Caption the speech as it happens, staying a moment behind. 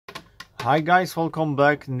Hi guys, welcome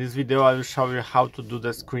back. In this video I will show you how to do the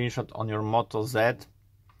screenshot on your Moto Z.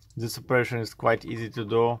 This operation is quite easy to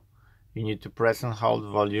do. You need to press and hold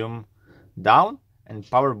volume down and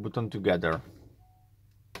power button together.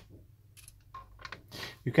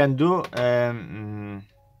 You can do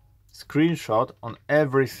screenshot on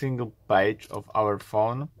every single page of our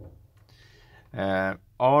phone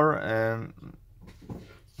or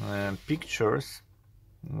pictures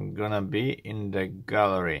gonna be in the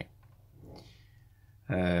gallery.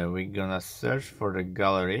 We're gonna search for the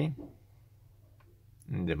gallery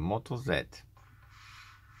in the Moto Z.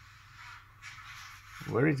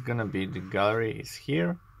 Where it's gonna be, the gallery is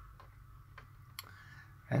here,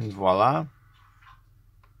 and voila,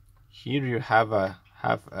 here you have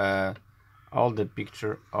all the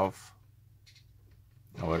picture of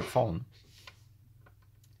our phone.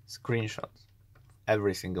 Screenshots,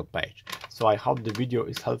 every single page. So I hope the video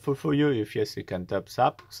is helpful for you. If yes, you can thumbs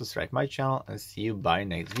up, subscribe my channel, and see you by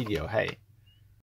next video. Hey.